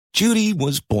Judy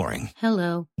was boring.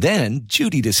 Hello. Then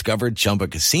Judy discovered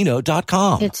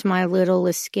ChumbaCasino.com. It's my little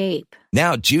escape.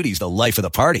 Now Judy's the life of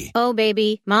the party. Oh,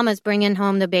 baby, mama's bringing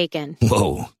home the bacon.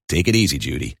 Whoa, take it easy,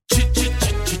 Judy.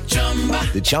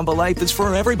 The Chumba life is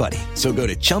for everybody. So go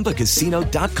to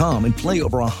ChumbaCasino.com and play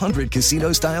over 100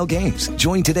 casino-style games.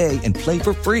 Join today and play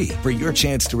for free for your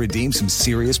chance to redeem some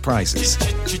serious prizes.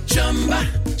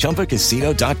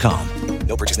 ChumbaCasino.com.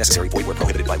 No purchase necessary. Void where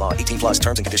prohibited by law. 18 plus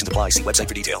terms and conditions apply. See website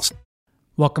for details.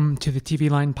 Welcome to the TV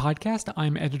Line Podcast.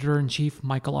 I'm Editor-in-Chief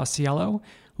Michael Ausiello.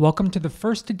 Welcome to the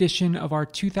first edition of our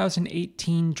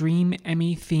 2018 Dream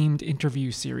Emmy-themed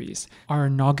interview series. Our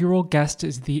inaugural guest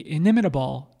is the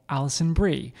inimitable Alison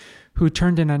Brie, who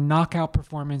turned in a knockout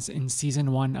performance in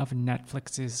Season 1 of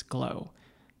Netflix's Glow.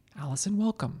 Alison,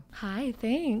 welcome. Hi,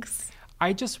 thanks.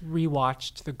 I just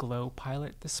rewatched the Glow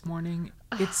pilot this morning.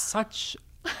 It's such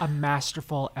a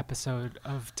masterful episode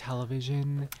of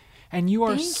television. And you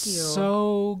are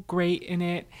so great in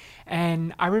it.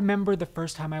 And I remember the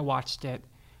first time I watched it,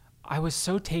 I was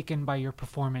so taken by your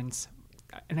performance.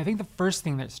 And I think the first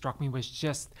thing that struck me was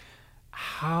just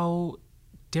how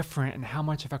different and how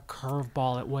much of a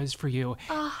curveball it was for you.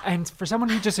 And for someone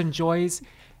who just enjoys,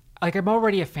 like, I'm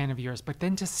already a fan of yours, but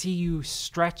then to see you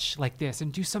stretch like this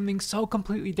and do something so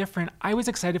completely different, I was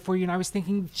excited for you, and I was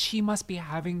thinking she must be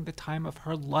having the time of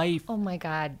her life. Oh my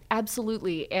God,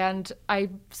 absolutely. And I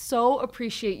so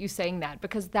appreciate you saying that,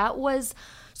 because that was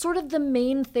sort of the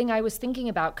main thing I was thinking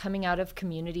about coming out of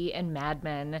Community and Mad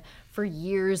Men for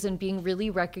years and being really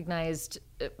recognized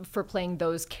for playing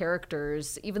those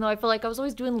characters, even though I feel like I was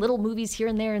always doing little movies here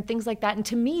and there and things like that. And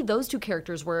to me, those two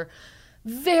characters were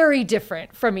very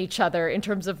different from each other in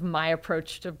terms of my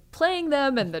approach to playing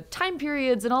them and the time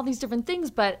periods and all these different things.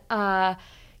 But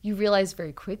you realize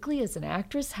very quickly as an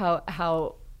actress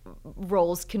how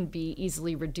roles can be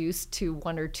easily reduced to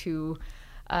one or two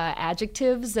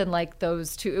adjectives, and like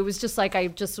those two, it was just like I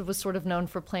just was sort of known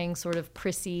for playing sort of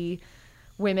prissy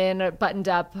women, buttoned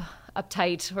up,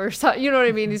 uptight, or so, you know what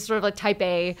I mean? These sort of like type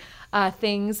A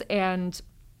things. And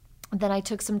then I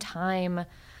took some time.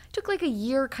 Took like a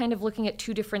year kind of looking at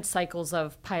two different cycles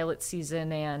of pilot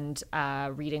season and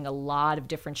reading a lot of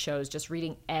different shows, just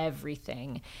reading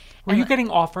everything. Were you getting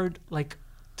offered like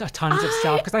tons of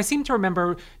stuff? Because I seem to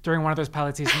remember during one of those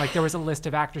pilot seasons, like there was a list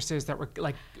of actresses that were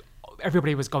like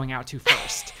everybody was going out to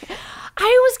first.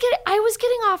 I was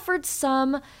getting offered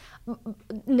some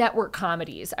network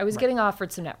comedies.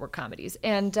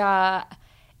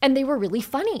 And they were really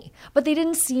funny, but they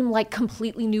didn't seem like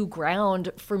completely new ground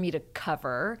for me to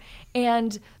cover.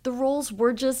 And the roles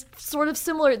were just sort of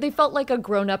similar. They felt like a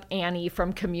grown-up Annie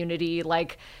from Community,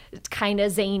 like kind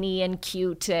of zany and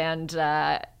cute and,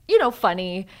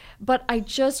 funny. But I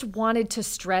just wanted to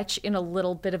stretch in a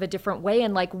little bit of a different way.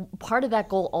 And like part of that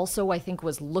goal also, I think,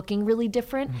 was looking really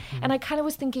different. Mm-hmm. And I kind of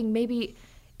was thinking maybe...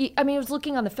 I mean, I was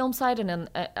looking on the film side and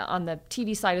on the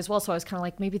TV side as well. So I was kind of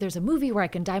like, maybe there's a movie where I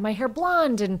can dye my hair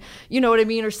blonde and you know what I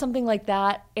mean? Or something like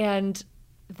that. And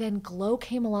then Glow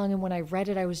came along. And when I read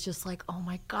it, I was just like, oh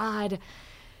my God,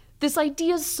 this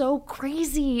idea is so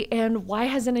crazy. And why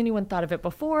hasn't anyone thought of it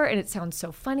before? And it sounds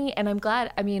so funny. And I'm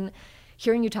glad, I mean,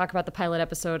 hearing you talk about the pilot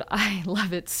episode, I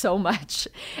love it so much.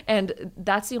 And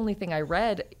that's the only thing I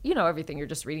read, everything. You're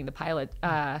just reading the pilot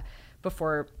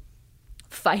before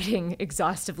fighting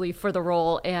exhaustively for the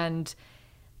role, and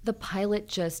the pilot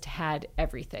just had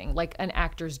everything, like an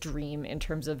actor's dream in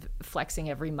terms of flexing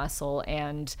every muscle,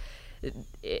 and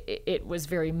it was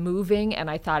very moving,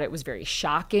 and I thought it was very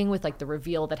shocking with like the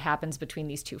reveal that happens between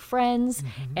these two friends.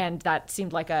 Mm-hmm. And that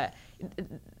seemed like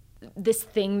this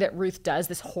thing that Ruth does,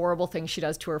 this horrible thing she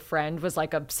does to her friend, was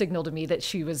like a signal to me that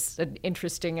she was an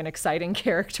interesting and exciting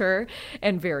character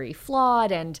and very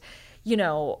flawed. And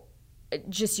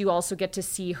just you also get to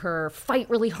see her fight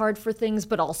really hard for things,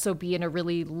 but also be in a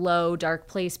really low, dark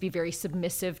place, be very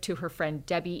submissive to her friend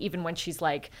Debbie, even when she's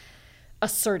like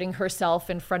asserting herself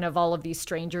in front of all of these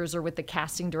strangers or with the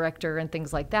casting director and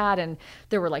things like that. And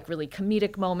there were like really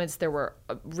comedic moments. There were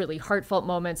really heartfelt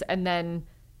moments. And then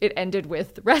it ended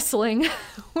with wrestling,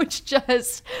 which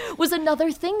just was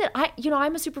another thing that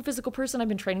I'm a super physical person. I've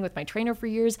been training with my trainer for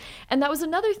years. And that was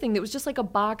another thing that was just like a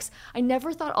box. I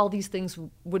never thought all these things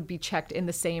would be checked in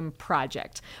the same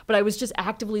project, but I was just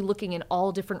actively looking in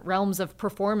all different realms of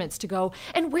performance to go,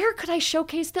 and where could I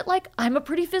showcase that, like, I'm a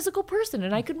pretty physical person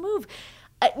and I could move.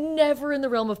 Never in the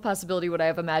realm of possibility would I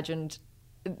have imagined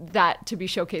that to be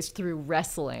showcased through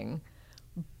wrestling.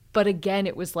 But again,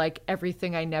 it was like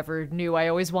everything I never knew I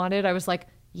always wanted. I was like,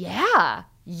 yeah,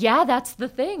 that's the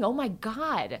thing. Oh my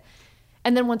God.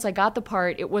 And then once I got the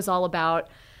part, it was all about,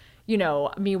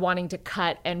 me wanting to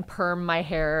cut and perm my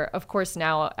hair. Of course,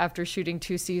 now after shooting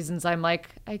 2 seasons, I'm like,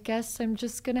 I guess I'm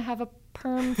just going to have a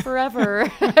perm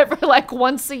forever, like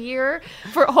once a year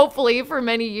hopefully for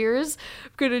many years.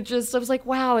 I was like,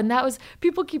 wow. And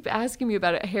people keep asking me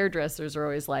about it. Hairdressers are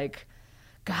always like,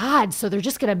 God, so they're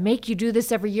just going to make you do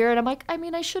this every year. And I'm like, I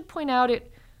mean, I should point out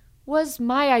it was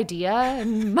my idea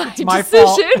and my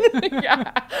decision.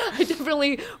 Yeah, I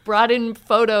definitely brought in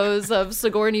photos of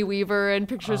Sigourney Weaver and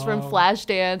pictures from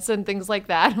Flashdance and things like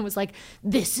that, and was like,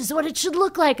 this is what it should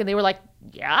look like. And they were like,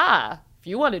 yeah, if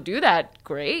you want to do that,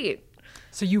 great.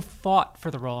 So you fought for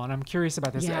the role, and I'm curious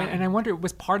about this. Yeah. And I wonder,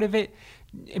 was part of it,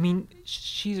 I mean,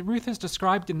 Ruth is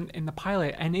described in the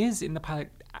pilot and is in the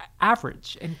pilot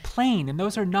average and plain, and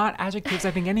those are not adjectives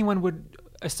I think anyone would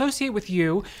associate with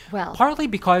you, well, partly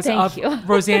because of you.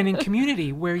 Roseanne in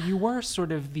Community, where you were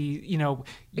sort of you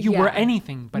were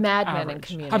anything but Mad Men average. in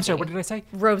Community. I'm sorry, what did I say?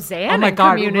 Roseanne oh my in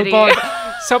God, Community.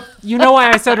 So you know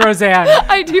why I said Roseanne?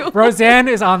 I do. Roseanne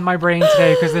is on my brain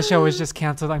today because the show was just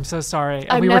canceled. I'm so sorry.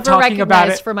 And I'm we were never talking about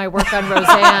recognized it for my work on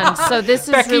Roseanne, so this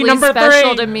is Becky really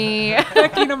special 3. to me.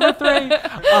 Becky number 3.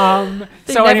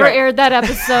 They So never anyway. aired that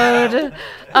episode.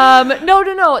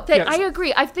 No. Yes. I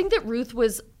agree. I think that Ruth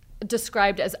was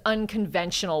described as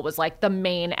unconventional was like the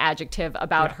main adjective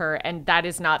about her, and that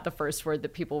is not the first word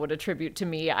that people would attribute to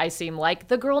me. I seem like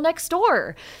the girl next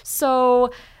door.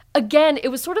 So again, it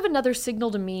was sort of another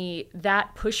signal to me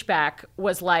that pushback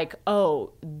was like,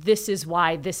 oh, this is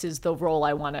why this is the role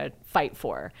I want to fight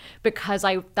for, because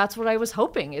that's what I was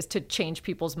hoping, is to change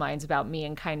people's minds about me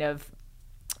and kind of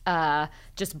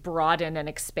just broaden and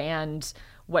expand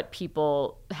what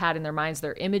people had in their minds,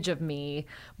 their image of me.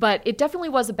 But it definitely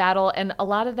was a battle, and a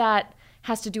lot of that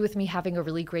has to do with me having a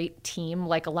really great team.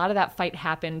 Like, a lot of that fight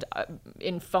happened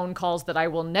in phone calls that I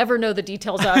will never know the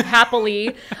details of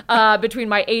happily between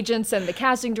my agents and the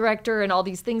casting director and all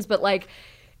these things. But like,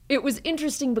 it was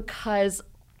interesting because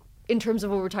in terms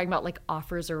of what we're talking about, like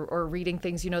offers or reading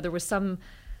things, there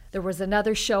was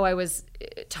another show I was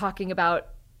talking about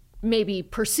maybe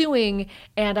pursuing,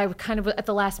 and I kind of at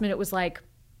the last minute was like,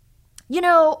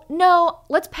 no,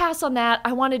 let's pass on that.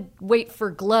 I want to wait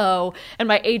for Glow. And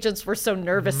my agents were so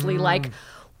nervously like,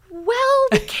 well,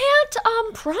 we can't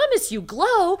promise you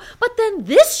Glow, but then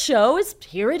this show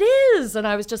here it is. And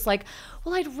I was just like,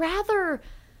 well, I'd rather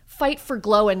fight for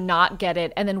Glow and not get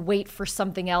it and then wait for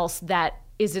something else that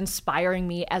is inspiring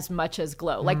me as much as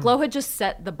Glow. Like, Glow had just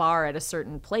set the bar at a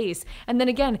certain place. And then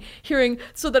again,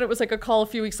 so that it was like a call a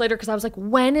few weeks later, because I was like,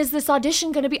 when is this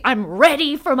audition going to be? I'm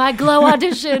ready for my Glow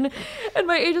audition. And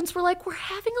my agents were like, we're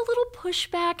having a little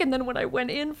pushback. And then when I went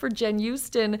in for Jen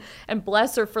Houston, and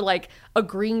bless her for like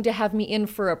agreeing to have me in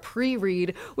for a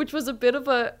pre-read, which was a bit of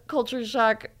a culture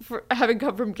shock for having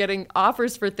come from getting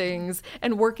offers for things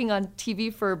and working on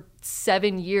TV for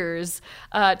 7 years,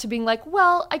 to being like,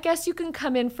 well, I guess you can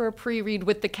come in for a pre-read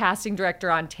with the casting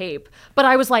director on tape. But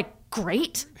I was like,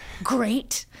 great,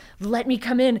 let me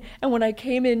come in. And when I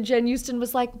came in, Jen Houston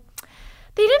was like,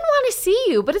 they didn't want to see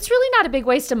you, but it's really not a big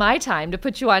waste of my time to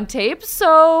put you on tape,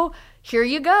 so here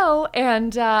you go.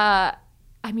 And I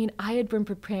had been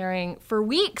preparing for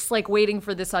weeks, like waiting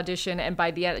for this audition, and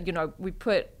by the end, we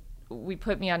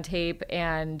put me on tape,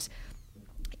 and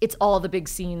it's all the big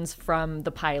scenes from the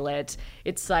pilot.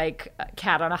 It's like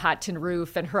Cat on a Hot Tin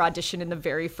Roof and her audition in the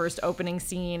very first opening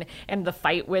scene, and the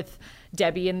fight with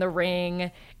Debbie in the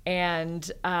ring. And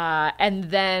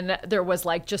then there was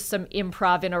like just some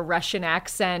improv in a Russian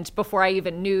accent before I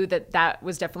even knew that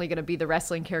was definitely going to be the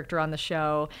wrestling character on the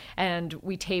show. And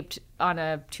we taped on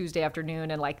a Tuesday afternoon,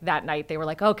 and like that night they were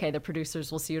like, okay, the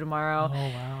producers will see you tomorrow. Oh,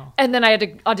 wow. And then I had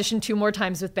to audition 2 more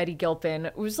times with Betty Gilpin.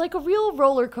 It was like a real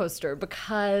roller coaster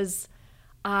because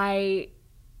I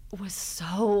was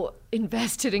so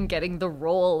invested in getting the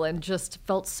role and just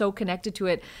felt so connected to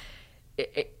it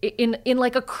in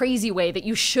like a crazy way that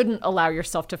you shouldn't allow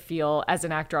yourself to feel as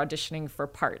an actor auditioning for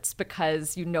parts,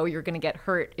 because you're going to get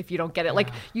hurt if you don't get it. Yeah. Like,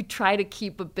 you try to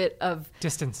keep a bit of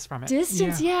distance from it.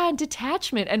 And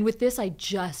detachment. And with this, I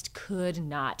just could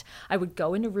not. I would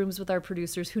go into rooms with our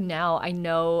producers who now I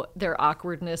know their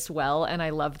awkwardness well, and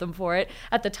I love them for it.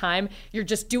 At the time, you're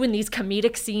just doing these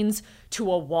comedic scenes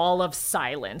to a wall of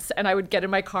silence. And I would get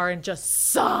in my car and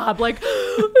just sob like,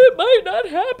 it might not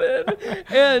happen.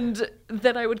 And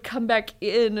then I would come back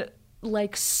in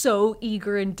like so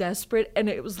eager and desperate. And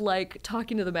it was like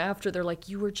talking to them after, they're like,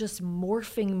 you were just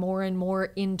morphing more and more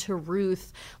into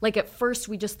Ruth. Like, at first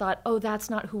we just thought, oh, that's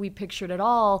not who we pictured at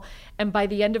all. And by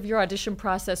the end of your audition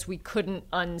process, we couldn't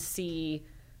unsee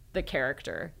the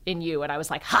character in you. And I was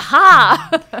like, ha!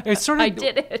 It's sort of I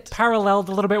did it. Paralleled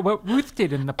a little bit what Ruth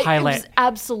did in the pilot. It was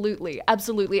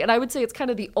absolutely. And I would say it's kind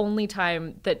of the only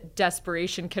time that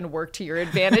desperation can work to your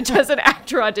advantage as an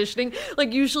actor auditioning.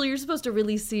 Like, usually you're supposed to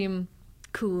really seem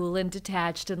cool and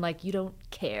detached and like you don't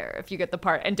care if you get the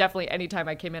part. And definitely anytime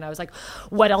I came in, I was like,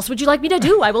 what else would you like me to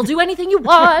do? I will do anything you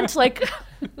want. Like,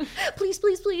 please.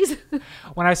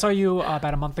 When I saw you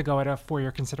about a month ago at a For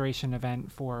Your Consideration event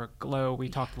for Glow, we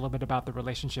talked a little bit about the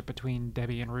relationship between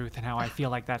Debbie and Ruth and how I feel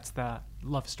like that's the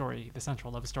love story, the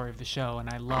central love story of the show. And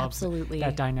I love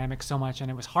that dynamic so much.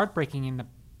 And it was heartbreaking in the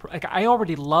like I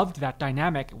already loved that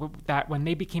dynamic, that when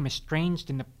they became estranged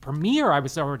in the premiere, I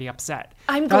was already upset.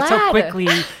 I'm glad. That's how quickly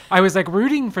I was like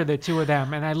rooting for the two of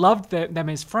them, and I loved them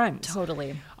as friends.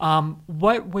 Totally.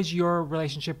 What was your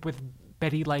relationship with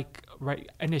Betty like right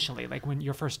initially, like when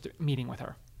your first meeting with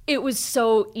her? It was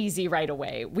so easy right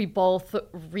away. We both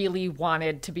really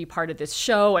wanted to be part of this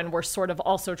show, and we're sort of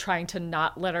also trying to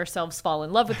not let ourselves fall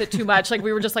in love with it too much. Like,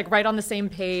 we were just like right on the same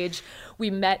page.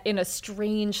 We met in a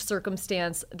strange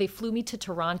circumstance. They flew me to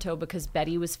Toronto because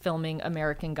Betty was filming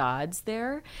American Gods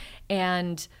there.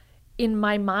 And in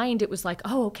my mind, it was like,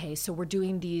 oh, okay, so we're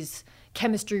doing these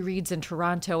chemistry reads in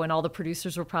Toronto and all the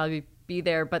producers will probably be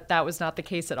there, but that was not the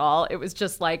case at all. It was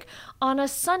just like on a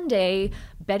Sunday,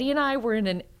 Betty and I were in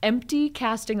an empty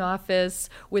casting office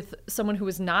with someone who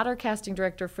was not our casting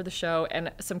director for the show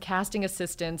and some casting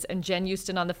assistants, and Jen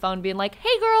Houston on the phone being like,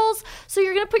 hey girls, so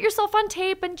you're going to put yourself on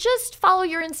tape and just follow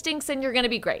your instincts and you're going to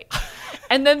be great.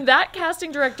 And then that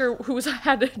casting director who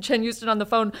had Jen Houston on the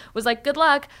phone was like, good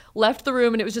luck, left the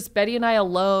room, and it was just Betty and I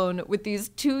alone with these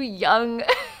two young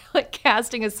like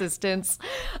casting assistants.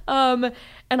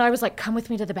 And I was like, come with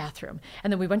me to the bathroom.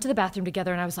 And then we went to the bathroom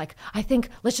together and I was like, I think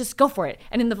let's just go for it.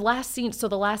 And in the last scene, so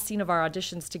the last scene of our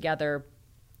auditions together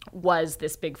was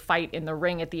this big fight in the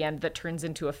ring at the end that turns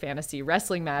into a fantasy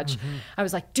wrestling match. Mm-hmm. I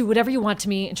was like, do whatever you want to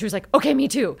me. And she was like, okay, me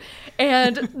too.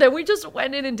 And then we just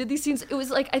went in and did these scenes. It was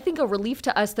like, I think a relief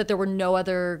to us that there were no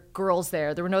other girls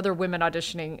there. There were no other women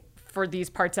auditioning for these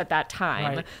parts at that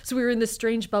time. Right. So we were in this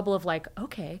strange bubble of like,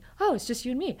 okay, oh, it's just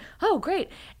you and me. Oh, great.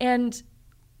 And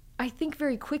I think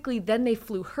very quickly then they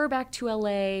flew her back to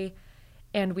LA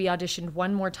and we auditioned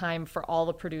one more time for all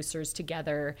the producers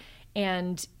together.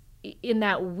 And in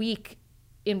that week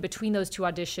in between those two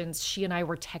auditions, she and I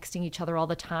were texting each other all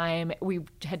the time. We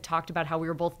had talked about how we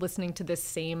were both listening to this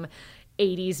same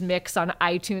 80s mix on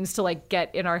iTunes to like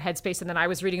get in our headspace. And then I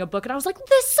was reading a book and I was like,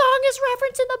 this song is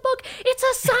referenced in the book. It's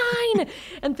a sign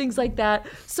and things like that.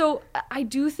 So I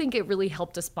do think it really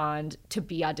helped us bond to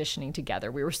be auditioning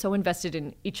together. We were so invested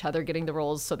in each other getting the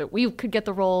roles so that we could get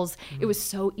the roles. Mm-hmm. It was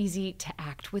so easy to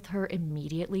act with her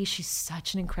immediately. She's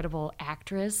such an incredible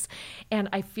actress. And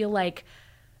I feel like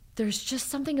there's just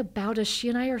something about us. She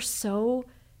and I are so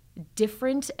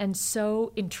different and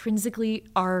so intrinsically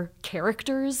our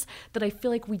characters that I feel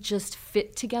like we just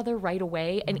fit together right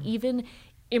away. And even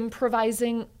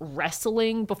improvising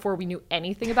wrestling before we knew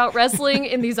anything about wrestling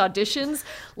in these auditions,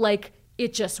 like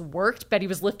it just worked. Betty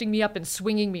was lifting me up and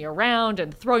swinging me around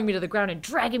and throwing me to the ground and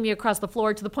dragging me across the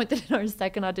floor to the point that in our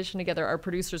second audition together, our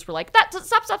producers were like,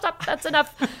 stop, that's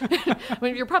enough. I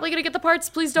mean, you're probably gonna get the parts,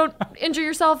 please don't injure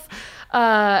yourself.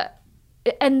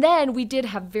 And then we did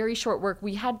have very short work.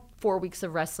 We had 4 weeks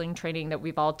of wrestling training that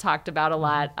we've all talked about a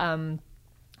lot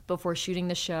before shooting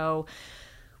the show,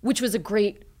 which was a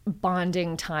great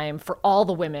bonding time for all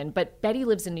the women. But Betty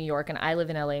lives in New York and I live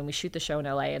in LA and we shoot the show in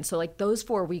LA. And so like those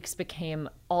 4 weeks became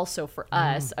also for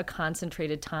us a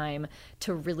concentrated time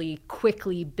to really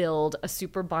quickly build a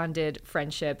super bonded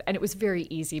friendship. And it was very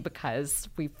easy because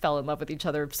we fell in love with each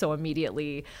other so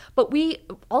immediately. But we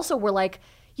also were like,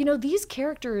 you know, these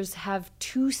characters have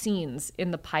 2 scenes in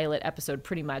the pilot episode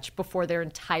pretty much before their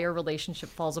entire relationship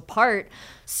falls apart.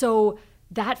 So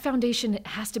that foundation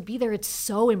has to be there. It's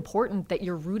so important that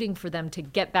you're rooting for them to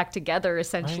get back together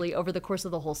essentially over the course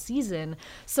of the whole season.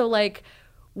 So like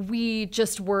we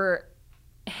just were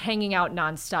hanging out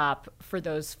nonstop for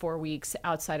those 4 weeks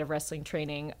outside of wrestling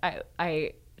training.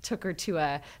 I took her to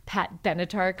a Pat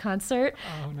Benatar concert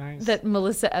that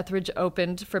Melissa Etheridge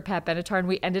opened for Pat Benatar, and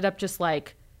we ended up just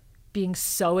like being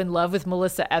so in love with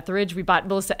Melissa Etheridge. We bought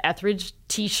Melissa Etheridge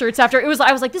t-shirts after. I was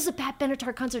like, this is a Pat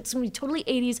Benatar concert. It's going to be totally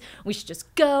 80s. We should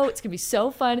just go. It's going to be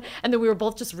so fun. And then we were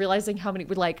both just realizing how many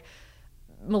like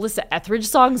Melissa Etheridge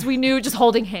songs we knew, just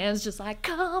holding hands, just like,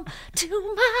 come to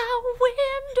my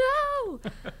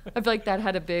window. I feel like that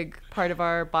had a big part of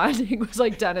our bonding was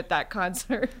like done at that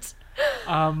concert.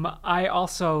 I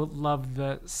also love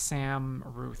the Sam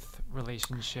Ruth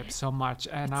relationship so much,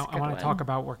 and I want to talk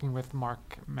about working with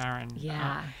Mark Maron.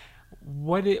 Yeah.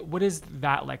 what is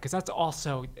that like? Because that's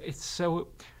also, it's so,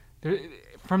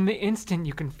 from the instant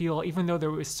you can feel, even though there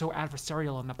was so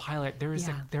adversarial in the pilot, there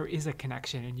is a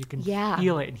connection, and you can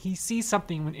feel it. And he sees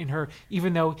something in her,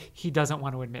 even though he doesn't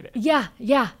want to admit it. Yeah.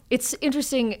 It's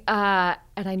interesting. And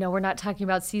I know we're not talking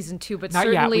about season 2, but Not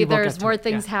certainly yet. there's more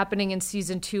things happening in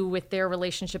season 2 with their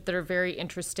relationship that are very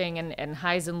interesting and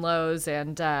highs and lows.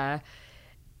 And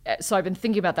so I've been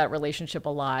thinking about that relationship a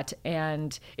lot.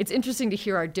 And it's interesting to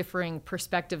hear our differing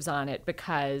perspectives on it,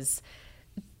 because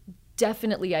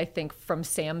definitely, I think from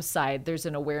Sam's side, there's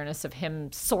an awareness of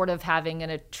him sort of having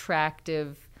an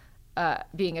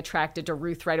being attracted to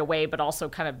Ruth right away, but also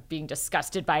kind of being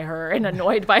disgusted by her and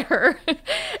annoyed by her.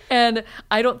 And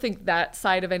I don't think that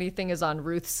side of anything is on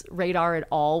Ruth's radar at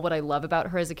all. What I love about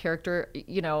her as a character,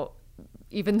 you know,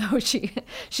 even though she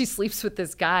sleeps with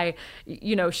this guy,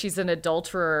 you know, she's an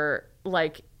adulterer.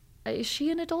 Like, is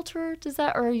she an adulterer?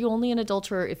 Or are you only an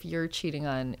adulterer if you're cheating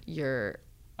on your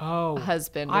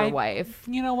husband or wife?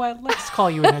 You know what? Let's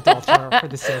call you an adulterer for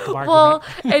the sake of argument. Well,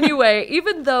 anyway,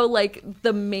 even though like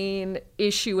the main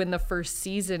issue in the first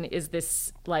season is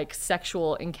this like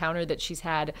sexual encounter that she's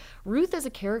had, Ruth as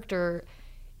a character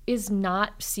is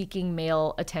not seeking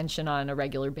male attention on a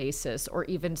regular basis or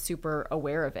even super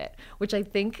aware of it, which I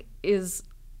think is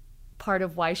part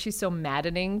of why she's so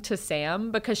maddening to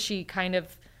Sam, because she's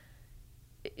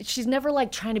never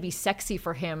like trying to be sexy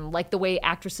for him like the way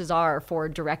actresses are for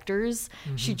directors.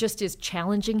 Mm-hmm. She just is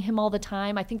challenging him all the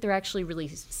time. I think they're actually really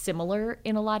similar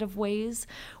in a lot of ways,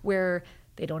 where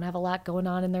they don't have a lot going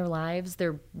on in their lives.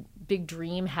 Their big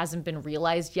dream hasn't been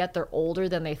realized yet. They're older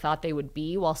than they thought they would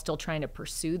be while still trying to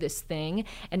pursue this thing.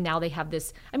 And now they have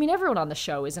this, I mean, everyone on the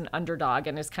show is an underdog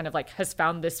and is kind of like has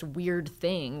found this weird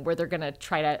thing where they're going to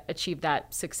try to achieve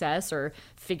that success or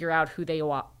figure out who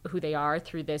they are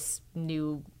through this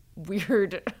new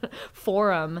weird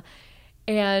forum.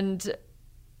 And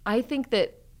I think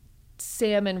that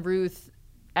Sam and Ruth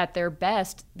at their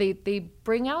best, they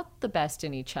bring out the best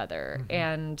in each other. Mm-hmm.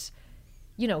 And,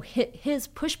 you know, his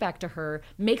pushback to her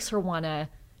makes her want to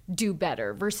do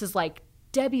better, versus like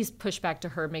Debbie's pushback to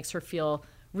her makes her feel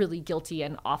really guilty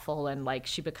and awful, and like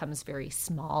she becomes very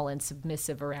small and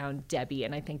submissive around Debbie.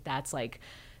 And I think that's like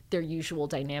their usual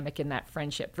dynamic in that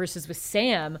friendship. Versus with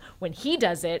Sam, when he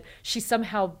does it, she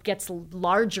somehow gets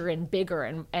larger and bigger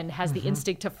and has the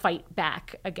instinct to fight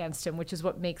back against him, which is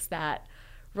what makes that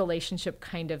relationship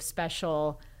kind of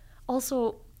special.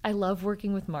 Also, I love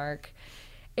working with Mark,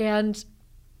 and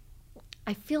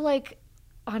I feel like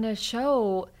on a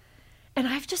show, and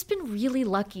I've just been really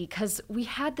lucky because we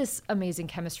had this amazing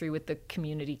chemistry with the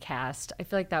Community cast. I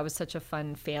feel like that was such a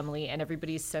fun family, and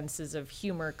everybody's senses of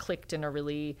humor clicked in a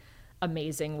really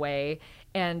amazing way.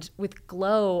 And with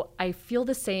Glow, I feel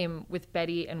the same with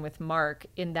Betty and with Mark,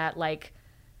 in that like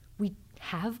we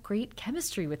have great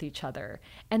chemistry with each other,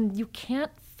 and you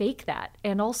can't fake that.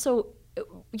 And also,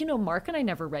 you know, Mark and I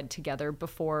never read together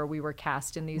before we were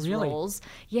cast in these roles.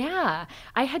 Yeah.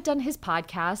 I had done his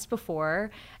podcast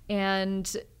before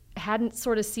and hadn't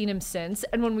sort of seen him since.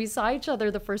 And when we saw each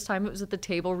other the first time, it was at the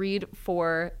table read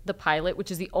for the pilot, which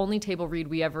is the only table read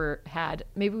we ever had.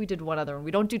 Maybe we did one other one.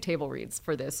 We don't do table reads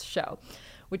for this show,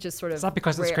 which is sort of Is that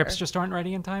because rare. The scripts just aren't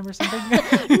ready in time or something?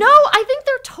 No, I think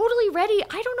they're totally ready.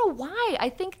 I don't know why. I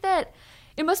think that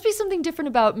it must be something different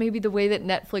about maybe the way that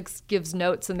Netflix gives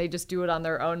notes and they just do it on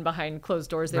their own behind closed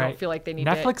doors. They don't feel like they need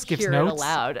Netflix to gives hear notes? it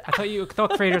aloud. I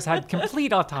thought creators had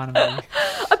complete autonomy.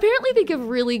 Apparently they give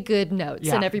really good notes,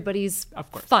 Yeah, and everybody's of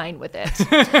course. fine with it.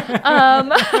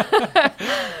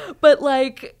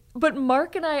 But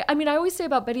Mark and I mean, I always say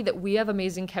about Betty that we have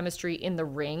amazing chemistry in the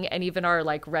ring, and even our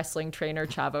like wrestling trainer,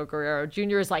 Chavo Guerrero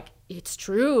Jr. is like, it's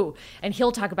true. And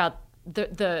he'll talk about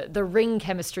the ring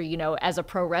chemistry, you know, as a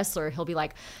pro wrestler. He'll be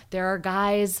like, there are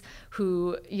guys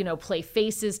who, you know, play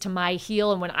faces to my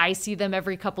heel, and when I see them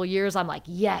every couple years, I'm like,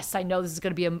 yes, I know this is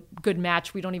going to be a good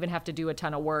match. We don't even have to do a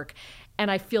ton of work. And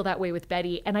I feel that way with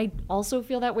Betty, and I also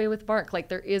feel that way with Mark. Like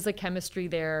there is a chemistry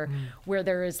there where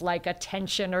there is like a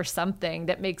tension or something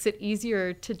that makes it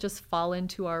easier to just fall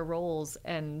into our roles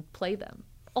and play them.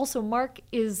 Also, Mark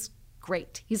is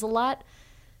great. He's a lot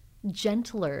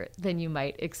gentler than you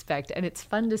might expect, and it's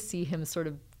fun to see him sort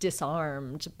of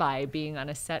disarmed by being on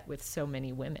a set with so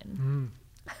many women.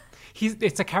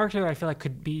 It's a character that I feel like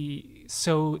could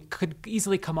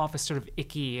easily come off as sort of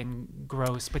icky and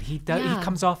gross, but he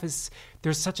comes off as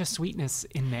there's such a sweetness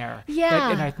in there.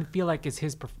 Yeah. And I feel like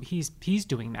he's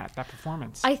doing that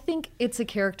performance. I think it's a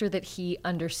character that he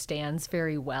understands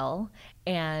very well,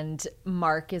 and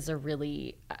Mark is a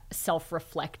really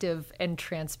self-reflective and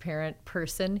transparent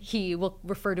person. He will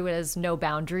refer to it as no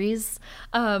boundaries.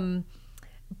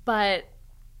 But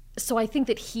so I think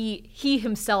that he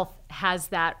himself has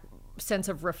that sense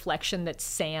of reflection that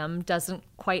Sam doesn't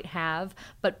quite have,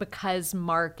 but because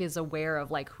Mark is aware of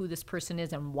like who this person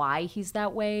is and why he's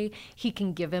that way, he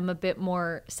can give him a bit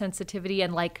more sensitivity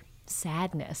and like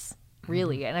sadness,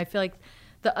 really. And I feel like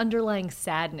the underlying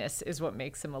sadness is what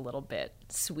makes him a little bit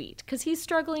sweet, because he's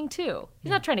struggling too.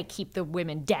 He's not trying to keep the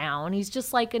women down. He's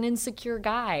just like an insecure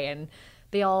guy, and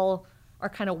they all are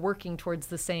kind of working towards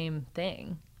the same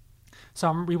thing. So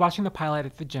I'm rewatching the pilot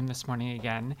at the gym this morning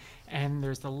again, and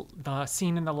there's the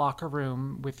scene in the locker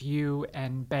room with you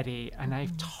and Betty, and I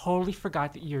totally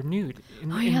forgot that you're nude in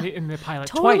the pilot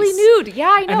totally twice. Nude, yeah,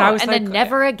 I know. And like, then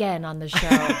never again on the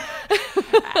show.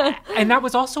 And that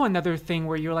was also another thing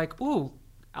where you're like, ooh,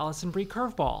 Alison Brie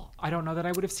curveball. I don't know that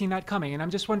I would have seen that coming. And I'm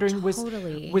just wondering,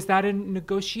 was that a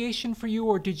negotiation for you,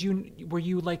 or were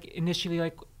you like initially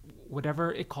like,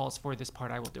 whatever it calls for this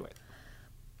part, I will do it?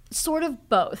 Sort of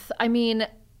both. I mean,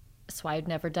 so I'd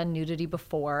never done nudity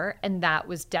before, and that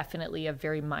was definitely a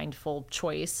very mindful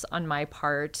choice on my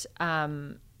part.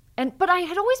 But I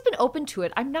had always been open to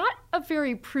it. I'm not a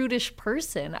very prudish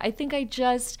person. I think I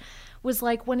just was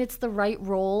like, when it's the right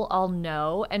role, I'll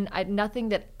know. And nothing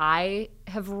that I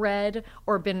have read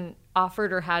or been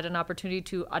offered or had an opportunity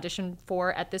to audition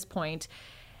for at this point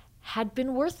had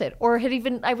been worth it. Or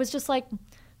I was just like,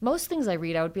 most things I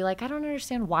read, I would be like, I don't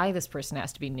understand why this person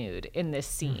has to be nude in this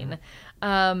scene.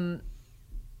 And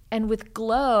with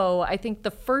Glow, I think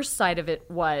the first side of it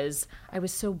was I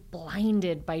was so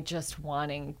blinded by just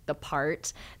wanting the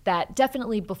part that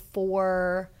definitely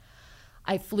before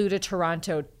I flew to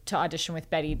Toronto to audition with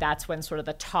Betty, that's when sort of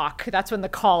that's when the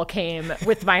call came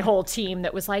with my whole team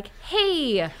that was like,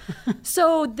 hey,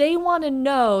 so they want to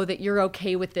know that you're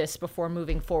okay with this before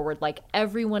moving forward. Like,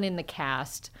 everyone in the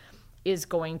cast is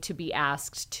going to be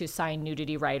asked to sign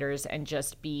nudity writers and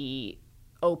just be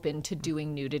open to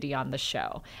doing nudity on the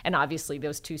show. And obviously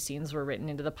those 2 scenes were written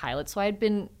into the pilot, so I had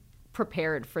been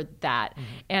prepared for that.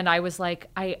 And I was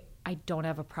like, I don't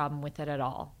have a problem with it at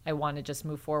all. I want to just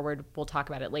move forward. We'll talk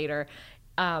about it later.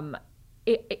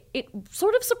 It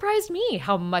sort of surprised me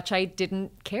how much I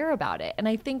didn't care about it. And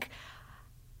I think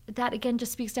that, again,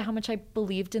 just speaks to how much I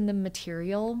believed in the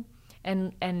material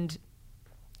and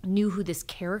knew who this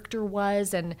character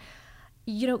was. And,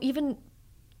 you know, even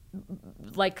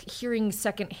like hearing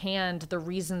secondhand the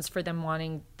reasons for them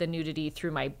wanting the nudity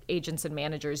through my agents and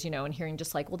managers, you know, and hearing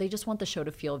just like, well, they just want the show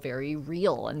to feel very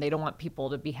real and they don't want people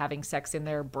to be having sex in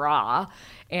their bra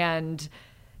and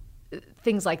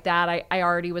things like that. I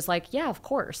already was like, yeah, of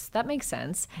course, that makes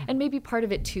sense. And maybe part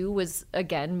of it too was,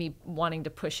 again, me wanting to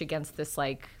push against this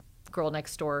like girl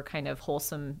next door kind of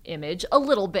wholesome image a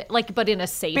little bit, like, but in a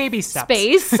safe baby steps.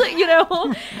 Space, you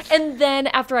know? And then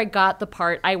after I got the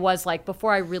part, I was like,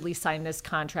 before I really sign this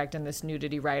contract and this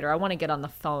nudity writer, I want to get on the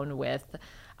phone with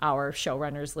our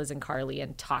showrunners, Liz and Carly,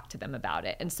 and talk to them about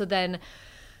it. And so then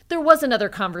there was another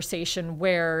conversation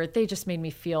where they just made me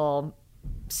feel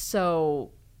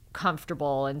so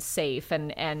comfortable and safe.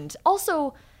 And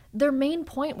also their main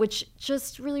point, which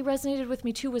just really resonated with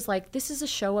me too, was like, this is a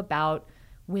show about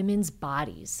women's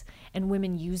bodies and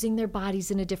women using their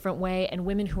bodies in a different way and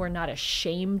women who are not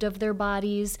ashamed of their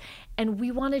bodies. And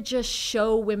we want to just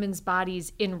show women's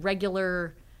bodies in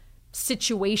regular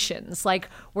situations. Like,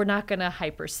 we're not going to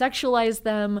hypersexualize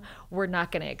them. We're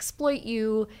not going to exploit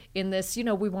you in this, you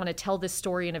know, we want to tell this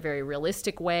story in a very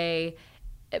realistic way.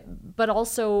 But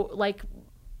also, like,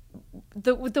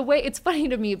 the way, it's funny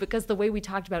to me because the way we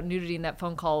talked about nudity in that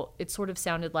phone call, it sort of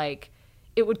sounded like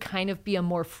it would kind of be a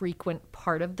more frequent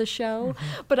part of the show.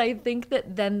 Mm-hmm. But I think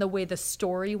that then the way the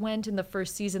story went in the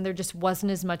first season, there just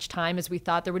wasn't as much time as we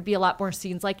thought. There would be a lot more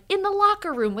scenes like in the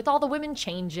locker room with all the women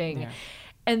changing. Yeah.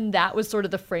 And that was sort of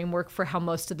the framework for how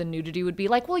most of the nudity would be.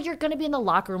 Like, well, you're going to be in the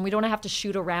locker room. We don't have to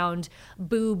shoot around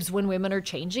boobs when women are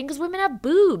changing because women have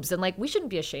boobs. And, like, we shouldn't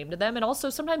be ashamed of them. And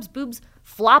also sometimes boobs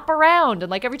flop around.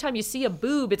 And, like, every time you see a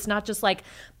boob, it's not just, like,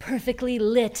 perfectly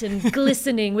lit and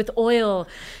glistening with oil.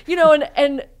 You know,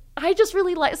 and I just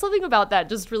really like something about that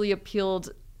just really appealed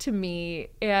to me.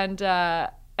 And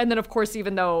then, of course,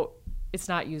 even though it's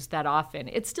not used that often,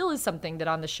 it still is something that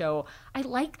on the show, I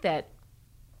like that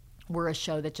we're a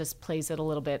show that just plays it a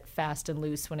little bit fast and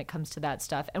loose when it comes to that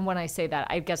stuff. And when I say that,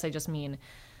 I guess I just mean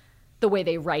the way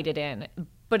they write it in.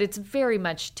 But it's very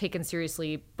much taken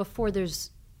seriously before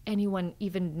there's anyone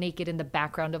even naked in the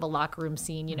background of a locker room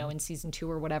scene, you know, in season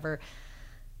 2 or whatever.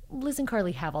 Liz and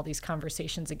Carly have all these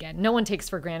conversations again. No one takes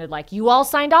for granted, like, you all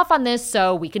signed off on this,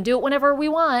 so we can do it whenever we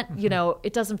want. Mm-hmm. You know,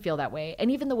 it doesn't feel that way. And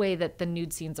even the way that the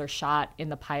nude scenes are shot in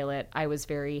the pilot, I was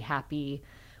very happy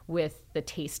with the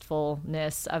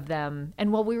tastefulness of them.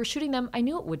 And while we were shooting them, I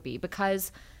knew it would be,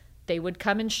 because they would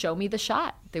come and show me the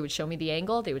shot. They would show me the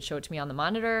angle. They would show it to me on the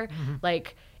monitor.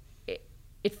 Like,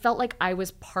 it felt like I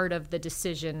was part of the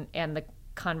decision and the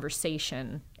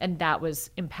conversation, and that was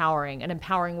empowering, an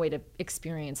empowering way to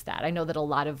experience that. I know that a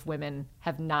lot of women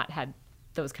have not had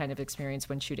those kind of experience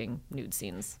when shooting nude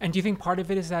scenes. And do you think part of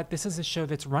it is that this is a show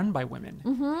that's run by women?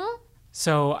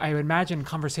 So I would imagine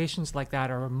conversations like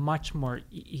that are much more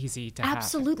easy to have.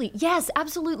 Absolutely. Yes,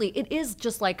 absolutely. It is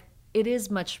just like, it is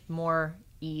much more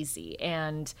easy.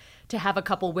 And to have a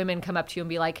couple women come up to you and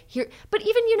be like, here, but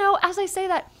even, as I say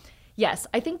that, yes,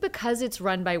 I think because it's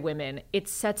run by women, it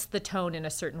sets the tone in a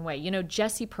certain way.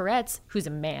 Jesse Peretz, who's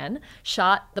a man,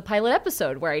 shot the pilot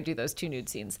episode where I do those 2 nude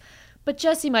scenes. But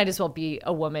Jesse might as well be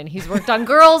a woman. He's worked on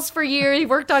girls for years. He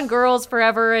worked on girls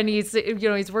forever. And he's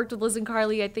worked with Liz and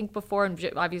Carly, I think, before. And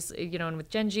obviously, and with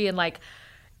Genji. And like,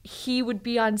 he would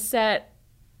be on set.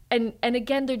 And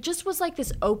again, there just was like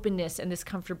this openness and this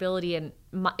comfortability. And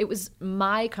it was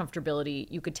my comfortability,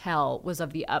 you could tell, was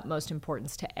of the utmost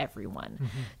importance to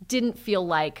everyone. Didn't feel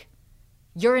like,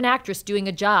 you're an actress doing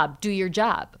a job, do your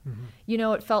job.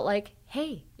 It felt like,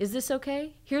 hey, is this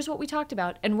okay? Here's what we talked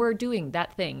about, and we're doing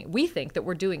that thing. We think that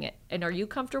we're doing it, and are you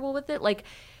comfortable with it? Like,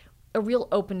 a real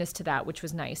openness to that, which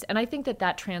was nice. And I think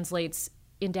that translates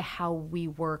into how we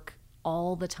work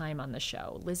all the time on the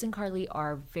show. Liz and Carly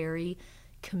are very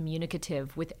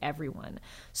communicative with everyone.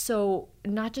 So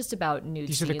not just about nude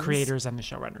scenes. These are the creators and the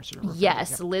showrunners.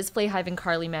 Yes. Yeah. Liz Flahive and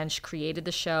Carly Mensch created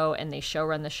the show, and they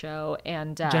showrun the show.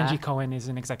 And Genji Cohen is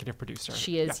an executive producer.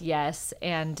 She is, yes.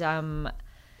 And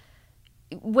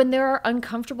when there are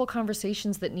uncomfortable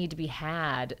conversations that need to be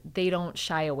had, they don't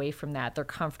shy away from that. They're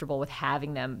comfortable with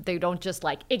having them. They don't just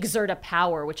like exert a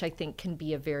power, which I think can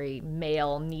be a very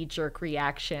male knee-jerk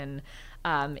reaction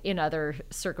in other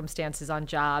circumstances on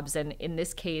jobs. And in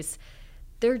this case,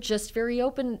 they're just very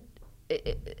open.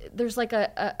 There's like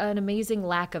an amazing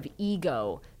lack of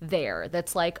ego there.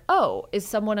 That's like, oh, is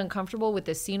someone uncomfortable with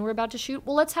this scene we're about to shoot?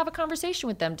 Well, let's have a conversation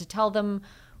with them to tell them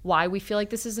why we feel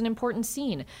like this is an important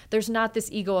scene. There's not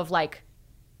this ego of like,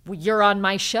 well, you're on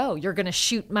my show, you're going to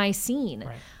shoot my scene.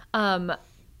 Right.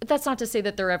 That's not to say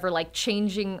that they're ever like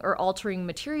changing or altering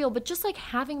material, but just like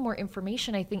having more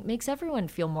information, I think makes everyone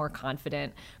feel more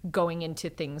confident going into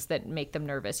things that make them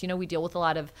nervous. We deal with a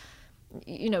lot of,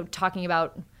 talking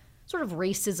about sort of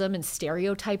racism and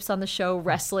stereotypes on the show.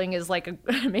 Wrestling is like an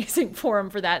amazing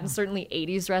forum for that. And certainly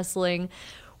 80s wrestling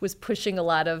was pushing a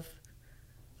lot of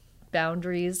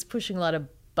boundaries, pushing a lot of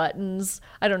buttons.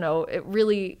 I don't know. It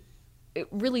really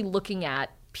looking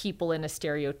at people in a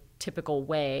stereotypical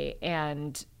way.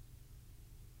 And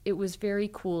it was very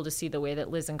cool to see the way that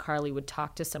Liz and Carly would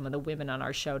talk to some of the women on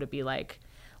our show to be like,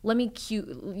 let me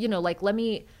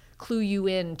clue you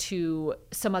in to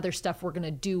some other stuff we're going to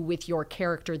do with your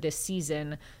character this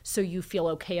season, so you feel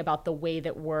okay about the way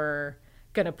that we're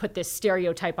going to put this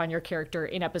stereotype on your character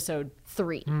in episode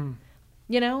 3.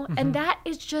 And that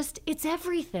is just, it's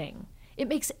everything. It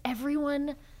makes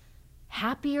everyone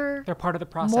happier. They're part of the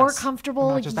process. More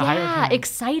comfortable. Not just a hired hand.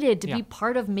 Excited to be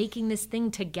part of making this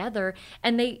thing together.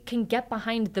 And they can get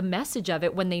behind the message of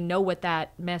it when they know what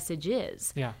that message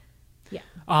is. Yeah. Yeah.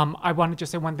 I wanted to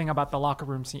say one thing about the locker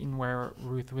room scene where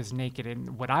Ruth was naked,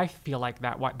 and what I feel like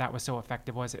what was so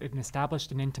effective was it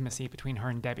established an intimacy between her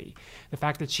and Debbie. The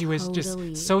fact that she was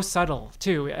just so subtle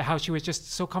too, how she was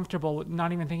just so comfortable,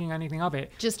 not even thinking anything of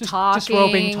it, just talking, just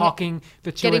roving, talking,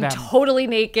 the two of them, getting totally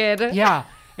naked. Yeah.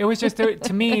 It was just,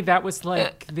 to me, that was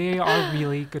like, they are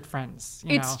really good friends.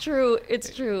 It's true.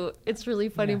 It's true. It's really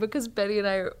funny because Betty and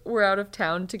I were out of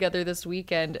town together this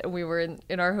weekend, and we were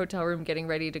in our hotel room getting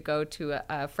ready to go to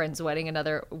a friend's wedding,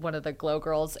 one of the Glow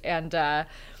girls. And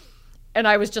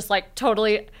I was just like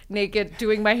totally naked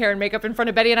doing my hair and makeup in front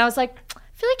of Betty. And I was like,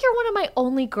 I feel like you're one of my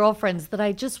only girlfriends that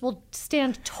I just will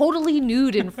stand totally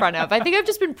nude in front of. I think I've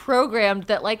just been programmed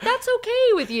that like, that's okay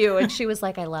with you. And she was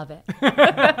like, I love it.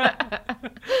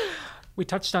 We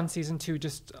touched on season 2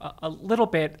 just a little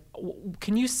bit.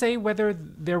 Can you say whether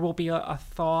there will be a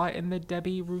thaw in the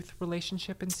Debbie-Ruth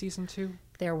relationship in season 2?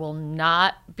 There will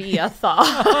not be a thaw.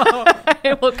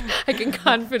 I can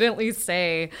confidently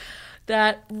say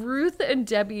that Ruth and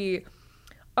Debbie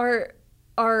are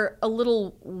a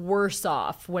little worse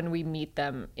off when we meet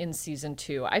them in season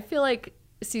 2. I feel like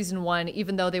season 1,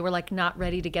 even though they were like not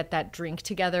ready to get that drink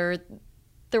together,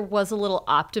 there was a little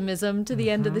optimism to the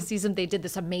end of the season. They did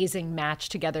this amazing match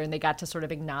together, and they got to sort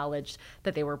of acknowledge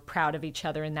that they were proud of each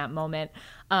other in that moment.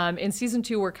 In season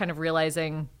 2, we're kind of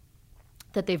realizing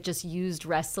that they've just used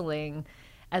wrestling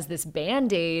as this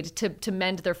Band-Aid to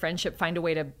mend their friendship, find a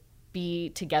way to be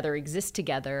together, exist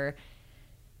together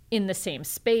in the same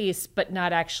space, but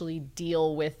not actually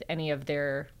deal with any of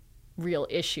their real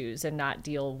issues and not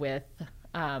deal with,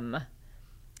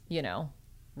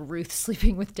 Ruth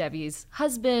sleeping with Debbie's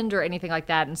husband or anything like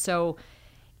that. And so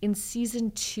in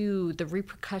season 2, the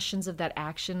repercussions of that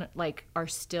action are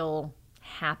still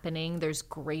happening. There's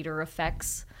greater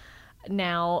effects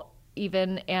now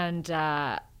even. And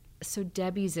so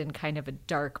Debbie's in kind of a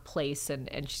dark place and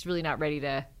she's really not ready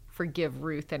to forgive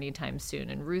Ruth anytime soon.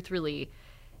 And Ruth really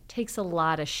takes a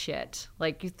lot of shit.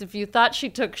 If you thought she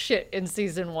took shit in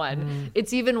season 1,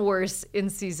 it's even worse in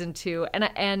season 2.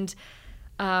 And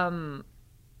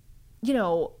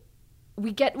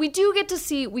we do get to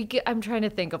see, I'm trying to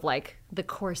think of the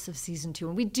course of season 2,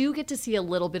 and we do get to see a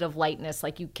little bit of lightness.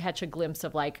 You catch a glimpse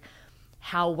of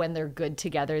how when they're good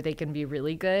together, they can be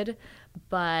really good.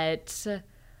 But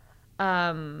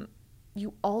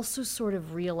you also sort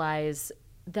of realize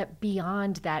that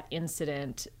beyond that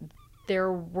incident,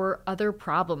 there were other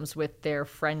problems with their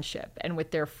friendship and with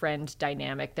their friend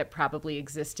dynamic that probably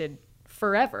existed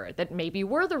forever, that maybe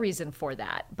were the reason for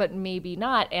that, but maybe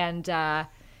not. And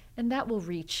that will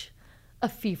reach a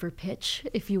fever pitch,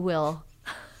 if you will,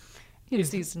 in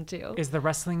season 2. Is the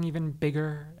wrestling even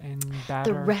bigger and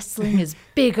badder? The wrestling is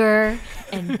bigger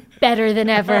and better than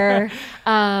ever.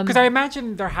 Because I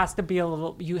imagine there has to be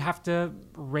you have to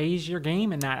raise your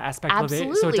game in that aspect Absolutely.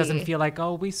 of it, so it doesn't feel like,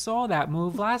 oh, we saw that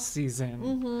move last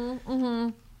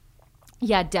season.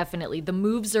 Yeah, definitely. The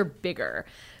moves are bigger.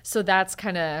 So that's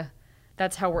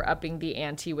how we're upping the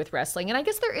ante with wrestling. And I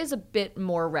guess there is a bit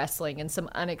more wrestling and some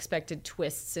unexpected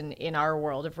twists in our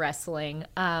world of wrestling.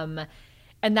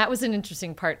 And that was an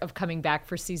interesting part of coming back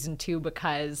for season 2,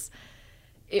 because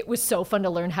it was so fun to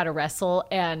learn how to wrestle,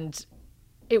 and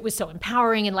it was so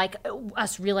empowering, and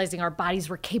us realizing our bodies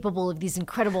were capable of these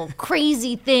incredible,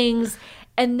 crazy things.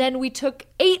 And then we took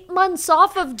 8 months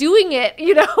off of doing it,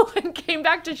 and came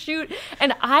back to shoot.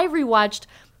 And I rewatched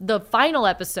the final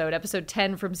episode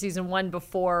 10 from season 1,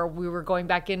 before we were going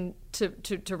back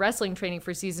into wrestling training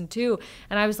for season 2.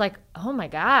 And I was like, oh my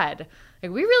God,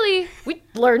 we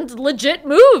learned legit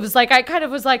moves. I kind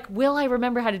of was like, will I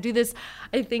remember how to do this?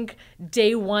 I think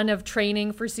day 1 of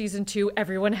training for season 2,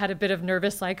 everyone had a bit of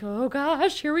nervous, oh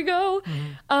gosh, here we go.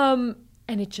 And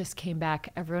it just came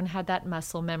back. Everyone had that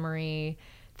muscle memory.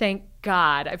 Thank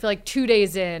God. I feel like 2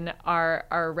 days in,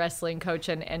 our wrestling coach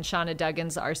and Shauna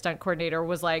Duggins, our stunt coordinator,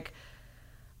 was like,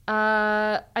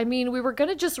 we were going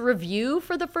to just review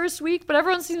for the first week, but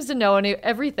everyone seems to know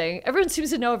everything. Everyone seems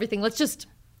to know everything. Let's just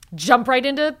jump right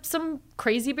into some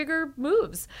crazy bigger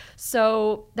moves.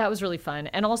 So that was really fun.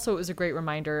 And also it was a great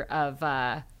reminder of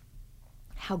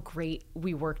how great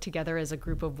we work together as a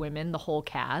group of women, the whole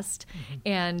cast.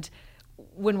 And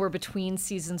when we're between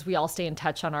seasons, we all stay in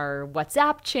touch on our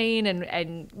WhatsApp chain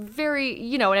and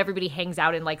very, and everybody hangs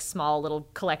out in small little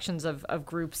collections of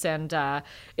groups, and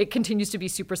it continues to be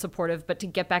super supportive. But to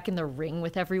get back in the ring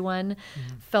with everyone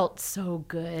felt so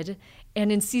good.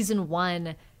 And in season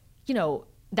 1,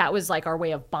 that was our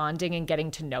way of bonding and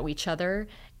getting to know each other.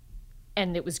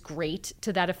 And it was great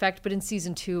to that effect. But in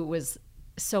season 2, it was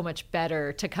so much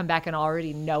better to come back and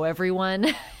already know everyone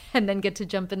and then get to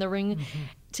jump in the ring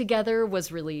together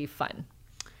was really fun.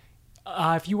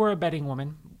 If you were a betting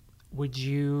woman, would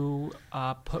you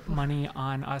put money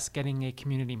on us getting a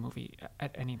Community movie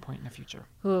at any point in the future?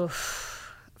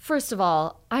 Oof. First of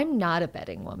all, I'm not a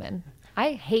betting woman.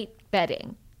 I hate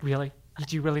betting. Really?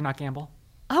 Did you really not gamble?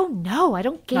 Oh, no, I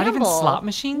don't gamble. Not even slot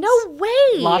machines? No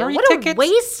way. Lottery what tickets? What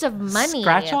a waste of money.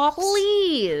 Scratch-offs?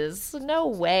 Please. No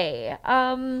way.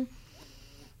 I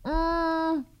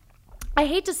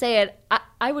hate to say it.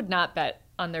 I would not bet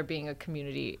on there being a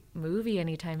Community movie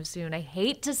anytime soon. I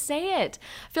hate to say it.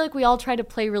 I feel like we all try to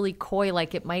play really coy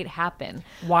like it might happen.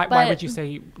 Why would you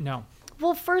say no?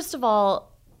 Well, first of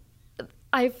all,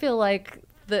 I feel like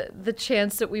the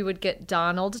chance that we would get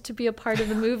Donald to be a part of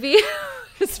the movie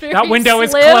is very that window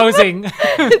slim. is closing.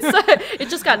 It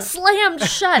just got slammed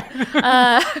shut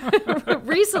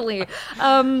recently.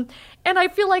 And I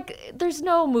feel like there's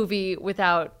no movie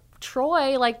without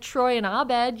Troy, like Troy and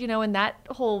Abed, and that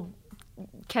whole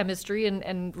chemistry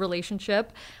and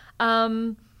relationship.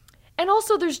 And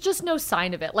also there's just no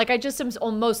sign of it. I just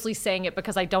am mostly saying it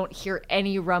because I don't hear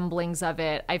any rumblings of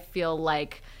it. I feel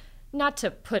like, not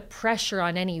to put pressure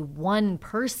on any one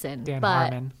person, Dan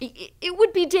but Harmon. It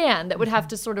would be Dan that would have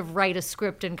to sort of write a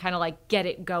script and kind of get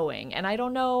it going. And I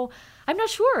don't know, I'm not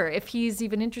sure if he's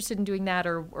even interested in doing that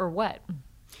or what.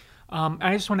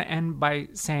 I just want to end by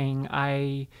saying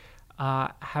I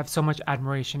have so much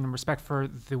admiration and respect for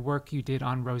the work you did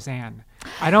on Roseanne.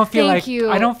 I don't feel like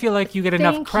you get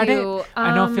enough credit.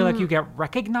 I don't feel like you get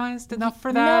recognized enough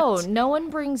for that. No one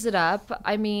brings it up.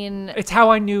 I mean, it's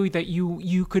how I knew that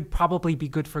you could probably be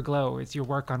good for Glow. It's your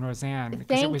work on Roseanne.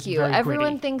 Thank you.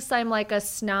 Everyone thinks I'm like a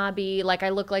snobby, like I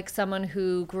look like someone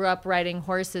who grew up riding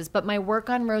horses, but my work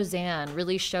on Roseanne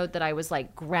really showed that I was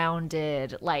like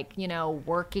grounded, like, you know,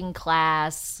 working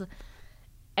class,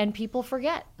 and people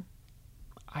forget.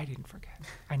 I didn't forget.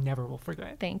 I never will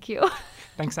forget. Thank you.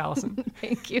 Thanks, Allison.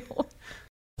 Thank you.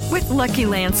 With Lucky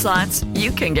Land Slots,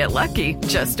 you can get lucky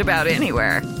just about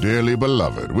anywhere. Dearly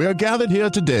beloved, we are gathered here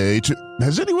today to...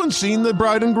 Has anyone seen the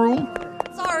bride and groom?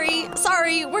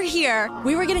 Sorry, we're here.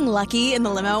 We were getting lucky in the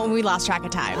limo and we lost track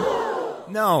of time.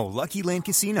 No, Lucky Land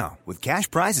Casino, with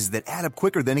cash prizes that add up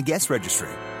quicker than a guest registry.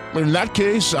 In that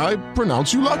case, I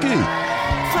pronounce you lucky.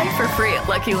 Play for free at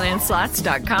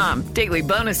LuckyLandSlots.com. Daily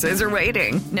bonuses are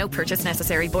waiting. No purchase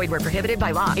necessary. Void where prohibited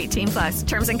by law. 18+.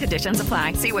 Terms and conditions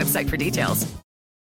apply. See website for details.